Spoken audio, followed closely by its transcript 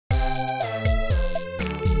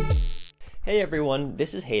Hey everyone,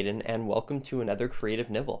 this is Hayden and welcome to another Creative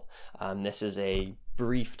Nibble. This is a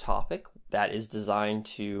brief topic that is designed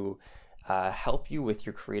to help you with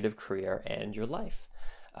your creative career and your life.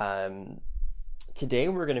 Today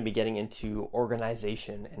we're going to be getting into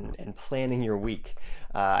organization and planning your week.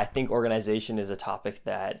 I think organization is a topic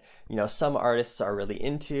that some artists are really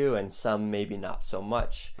into and some maybe not so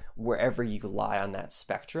much. Wherever you lie on that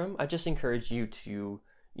spectrum, I just encourage you to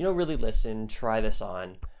really listen, try this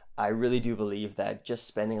on. I really do believe that just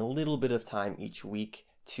spending a little bit of time each week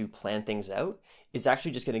to plan things out is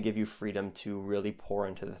actually just going to give you freedom to really pour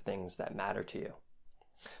into the things that matter to you.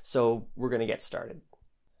 So we're going to get started.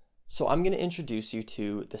 So I'm going to introduce you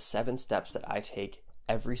to the 7 steps that I take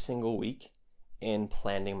every single week in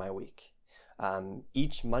planning my week.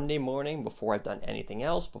 Each Monday morning, before I've done anything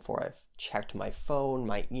else, before I've checked my phone,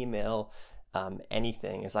 my email,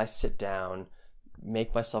 anything, as I sit down,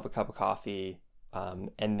 make myself a cup of coffee,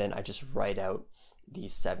 and then I just write out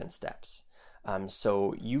these 7 steps.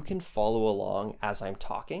 So you can follow along as I'm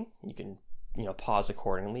talking. You can, pause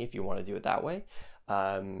accordingly if you want to do it that way.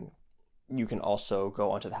 You can also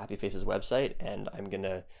go onto the Happy Faces website, and I'm going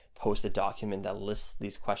to post a document that lists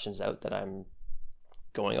these questions out that I'm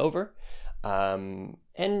going over.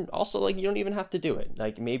 And also, you don't even have to do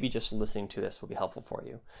it. Maybe just listening to this will be helpful for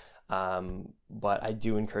you. But I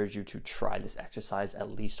do encourage you to try this exercise at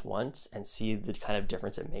least once and see the kind of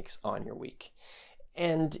difference it makes on your week.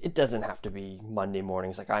 And it doesn't have to be Monday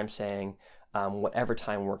mornings like I'm saying. Whatever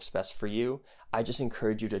time works best for you. I just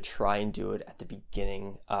encourage you to try and do it at the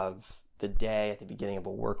beginning of the day, at the beginning of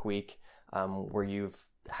a work week, where you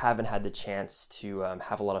haven't had the chance to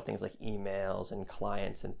have a lot of things like emails and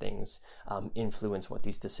clients and things influence what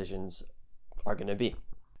these decisions are going to be.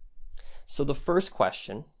 So the first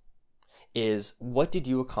question is, what did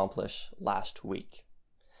you accomplish last week?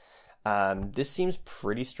 This seems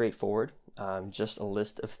pretty straightforward. Just a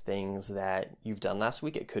list of things that you've done last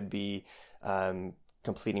week. It could be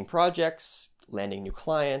completing projects, landing new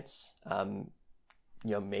clients,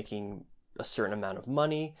 making a certain amount of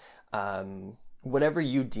money, whatever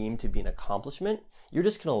you deem to be an accomplishment, you're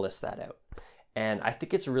just going to list that out. And I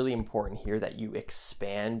think it's really important here that you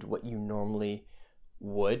expand what you normally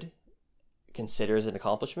would consider as an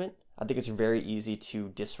accomplishment. I think it's very easy to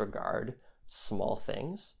disregard small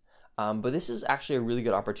things. But this is actually a really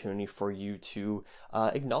good opportunity for you to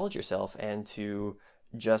acknowledge yourself and to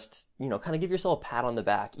just, kind of give yourself a pat on the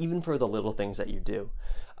back, even for the little things that you do.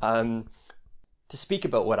 To speak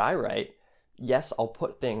about what I write, yes, I'll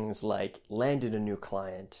put things like landed a new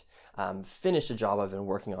client, finished a job I've been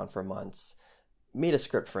working on for months, made a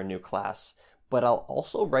script for a new class, but I'll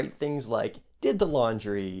also write things like did the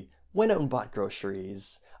laundry, went out and bought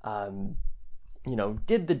groceries,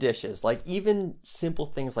 did the dishes. Even simple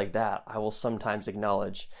things like that, I will sometimes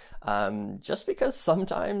acknowledge, just because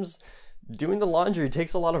sometimes doing the laundry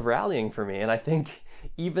takes a lot of rallying for me. And I think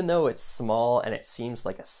even though it's small and it seems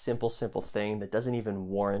like a simple thing that doesn't even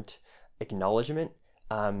warrant acknowledgement,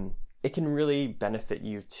 it can really benefit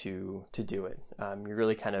you to do it. You're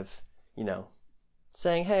really kind of,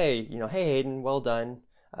 saying, hey, hey Hayden, well done.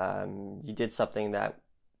 You did something that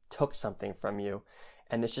took something from you.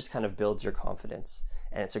 And this just kind of builds your confidence.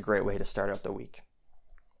 And it's a great way to start out the week.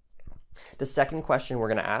 The second question we're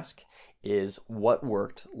going to ask is, what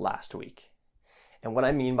worked last week? And what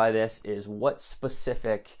I mean by this is, what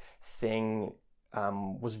specific thing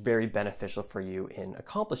was very beneficial for you in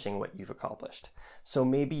accomplishing what you've accomplished? So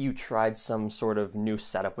maybe you tried some sort of new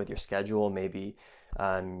setup with your schedule. Maybe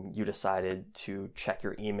you decided to check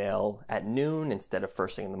your email at noon instead of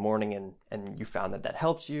first thing in the morning, and you found that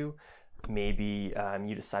helps you. Maybe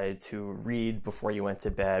you decided to read before you went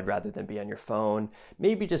to bed rather than be on your phone.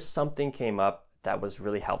 Maybe just something came up that was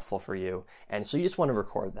really helpful for you, and so you just want to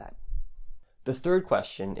record that. The third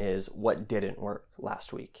question is, what didn't work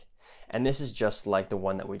last week? And this is just like the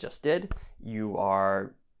one that we just did. You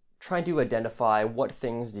are trying to identify what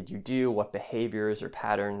things did you do, what behaviors or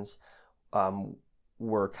patterns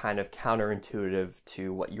were kind of counterintuitive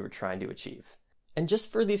to what you were trying to achieve. And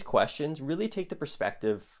just for these questions, really take the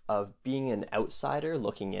perspective of being an outsider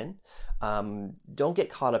looking in. Don't get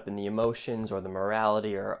caught up in the emotions or the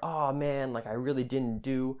morality or, oh man, I really didn't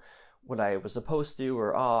do what I was supposed to,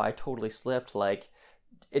 or oh, I totally slipped.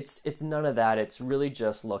 It's none of that. It's really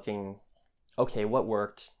just looking, okay, what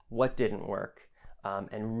worked, what didn't work,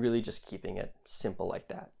 and really just keeping it simple like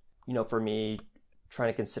that. For me, trying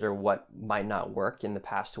to consider what might not work in the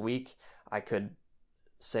past week, I could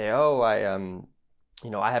say, oh, I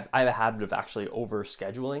have a habit of actually over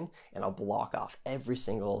scheduling, and I'll block off every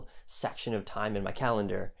single section of time in my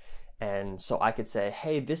calendar. And so I could say,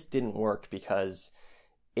 hey, this didn't work because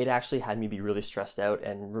it actually had me be really stressed out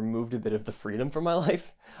and removed a bit of the freedom from my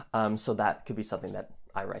life. So that could be something that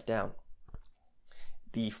I write down.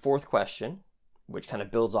 The fourth question, which kind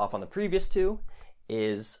of builds off on the previous two,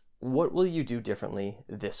 is what will you do differently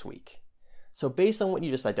this week? So based on what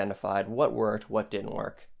you just identified, what worked, what didn't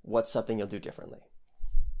work, what's something you'll do differently?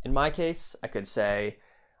 In my case, I could say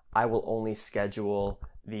I will only schedule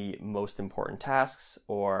the most important tasks,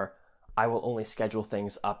 or I will only schedule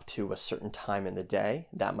things up to a certain time in the day.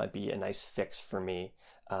 That might be a nice fix for me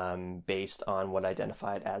based on what I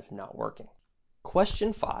identified as not working.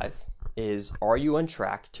 Question 5 is, are you on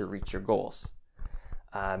track to reach your goals?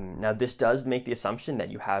 Now, this does make the assumption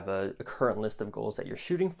that you have a current list of goals that you're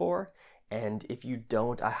shooting for. And if you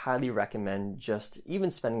don't, I highly recommend just even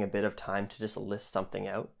spending a bit of time to just list something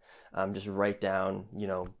out. Just write down,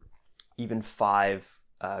 even 5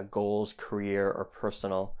 goals, career or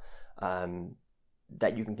personal,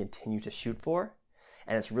 that you can continue to shoot for.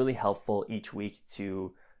 And it's really helpful each week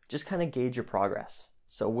to just kind of gauge your progress.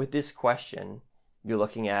 So with this question, you're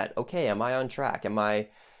looking at, okay, am I on track? Am I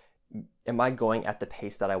going at the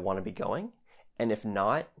pace that I want to be going? And if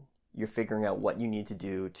not, you're figuring out what you need to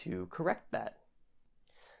do to correct that.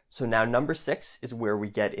 So now number 6 is where we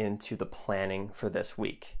get into the planning for this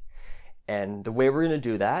week. And the way we're going to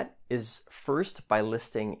do that is first by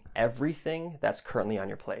listing everything that's currently on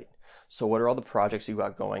your plate. So what are all the projects you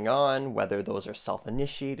got going on, whether those are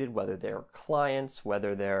self-initiated, whether they're clients,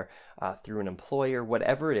 whether they're through an employer,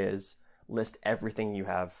 whatever it is, list everything you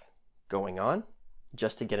have going on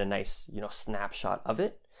just to get a nice, snapshot of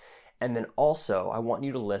it. And then also, I want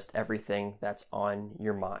you to list everything that's on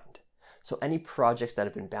your mind. So any projects that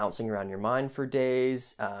have been bouncing around your mind for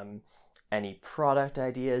days, any product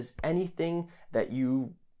ideas, anything that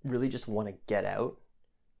you really just want to get out,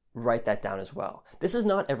 write that down as well. This is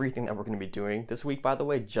not everything that we're going to be doing this week, by the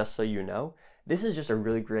way, just so you know. This is just a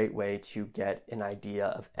really great way to get an idea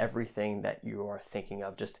of everything that you are thinking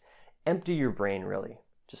of. Just empty your brain, really.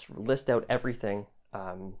 Just list out everything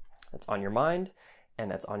that's on your mind and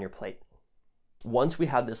that's on your plate. Once we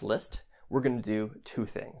have this list, we're going to do 2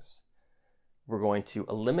 things. We're going to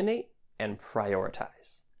eliminate and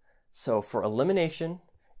prioritize. So for elimination,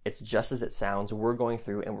 it's just as it sounds. We're going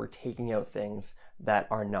through and we're taking out things that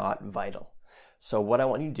are not vital. So what I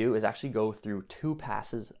want you to do is actually go through 2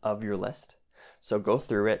 passes of your list. So go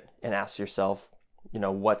through it and ask yourself,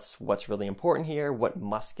 what's really important here, what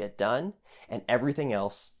must get done, and everything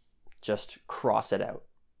else, just cross it out.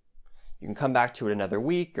 You can come back to it another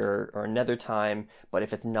week or another time, but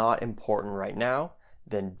if it's not important right now,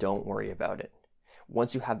 then don't worry about it.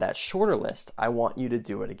 Once you have that shorter list, I want you to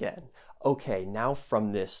do it again. Okay, now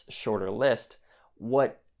from this shorter list,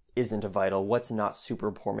 what isn't vital, what's not super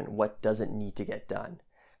important, what doesn't need to get done?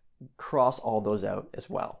 Cross all those out as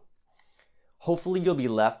well. Hopefully you'll be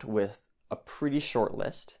left with a pretty short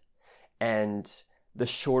list, and the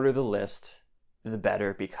shorter the list, the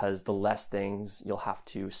better, because the less things you'll have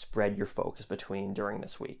to spread your focus between during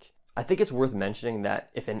this week. I think it's worth mentioning that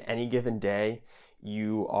if in any given day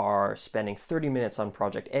you are spending 30 minutes on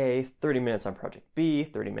project A, 30 minutes on project B,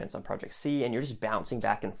 30 minutes on project C, and you're just bouncing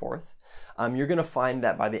back and forth, you're going to find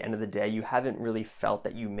that by the end of the day, you haven't really felt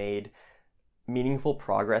that you made meaningful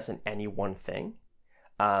progress in any one thing.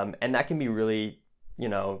 And that can be really,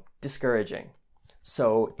 discouraging.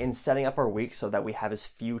 So in setting up our week so that we have as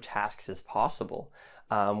few tasks as possible,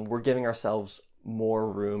 we're giving ourselves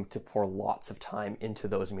more room to pour lots of time into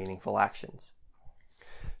those meaningful actions.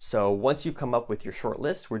 So once you've come up with your short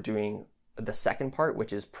list, we're doing the second part,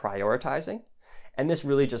 which is prioritizing. And this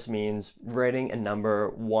really just means writing a number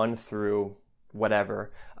 1 through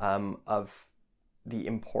whatever of the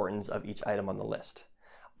importance of each item on the list.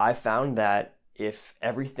 I found that if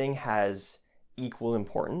everything has equal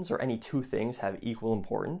importance, or any 2 things have equal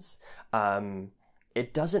importance,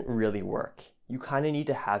 it doesn't really work. You kind of need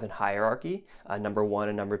to have a hierarchy, number 1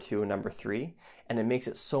 and number 2 and number 3, and it makes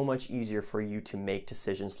it so much easier for you to make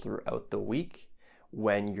decisions throughout the week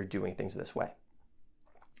when you're doing things this way.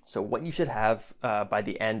 So what you should have by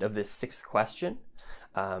the end of this 6th question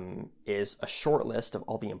is a short list of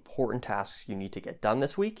all the important tasks you need to get done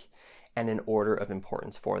this week and an order of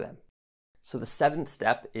importance for them. So the 7th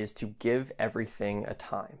step is to give everything a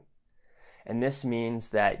time. And this means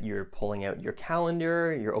that you're pulling out your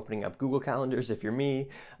calendar, you're opening up Google Calendars if you're me,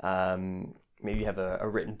 maybe you have a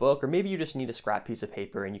written book, or maybe you just need a scrap piece of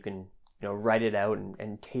paper and you can write it out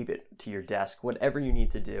and tape it to your desk, whatever you need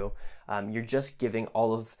to do. You're just giving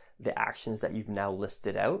all of the actions that you've now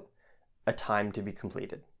listed out a time to be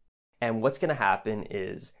completed. And what's going to happen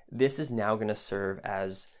is this is now going to serve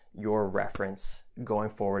as your reference going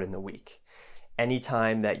forward in the week.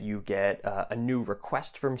 Anytime that you get a new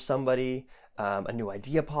request from somebody, a new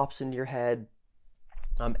idea pops into your head,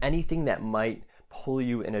 anything that might pull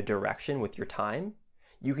you in a direction with your time,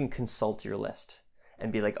 you can consult your list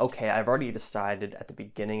and be like, okay, I've already decided at the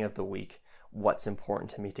beginning of the week what's important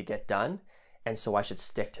to me to get done, and so I should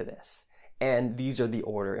stick to this. And these are the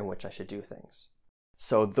order in which I should do things.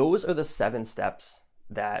 So those are the 7 steps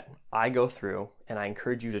that I go through, and I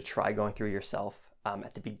encourage you to try going through yourself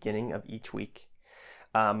at the beginning of each week.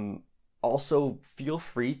 Also, feel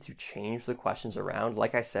free to change the questions around.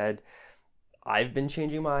 Like I said, I've been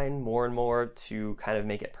changing mine more and more to kind of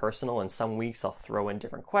make it personal, and some weeks I'll throw in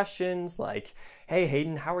different questions like, hey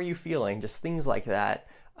Hayden, how are you feeling? Just things like that,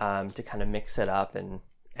 to kind of mix it up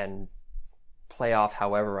and play off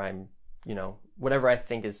however I'm, whatever I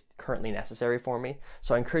think is currently necessary for me.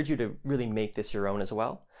 So I encourage you to really make this your own as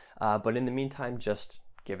well. But in the meantime, just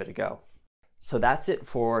give it a go. So that's it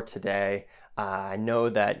for today. I know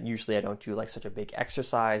that usually I don't do like such a big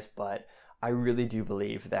exercise, but I really do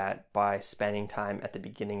believe that by spending time at the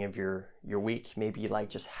beginning of your week, maybe like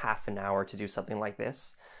just half an hour to do something like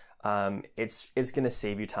this, it's going to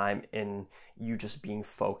save you time in you just being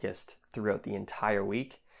focused throughout the entire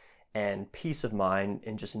week, and peace of mind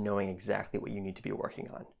in just knowing exactly what you need to be working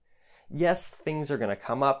on. Yes, things are going to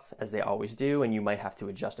come up as they always do, and you might have to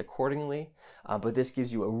adjust accordingly, but this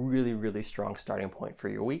gives you a really, really strong starting point for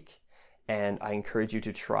your week, and I encourage you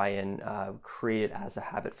to try and create it as a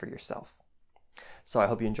habit for yourself. So I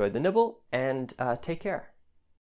hope you enjoyed the nibble, and take care.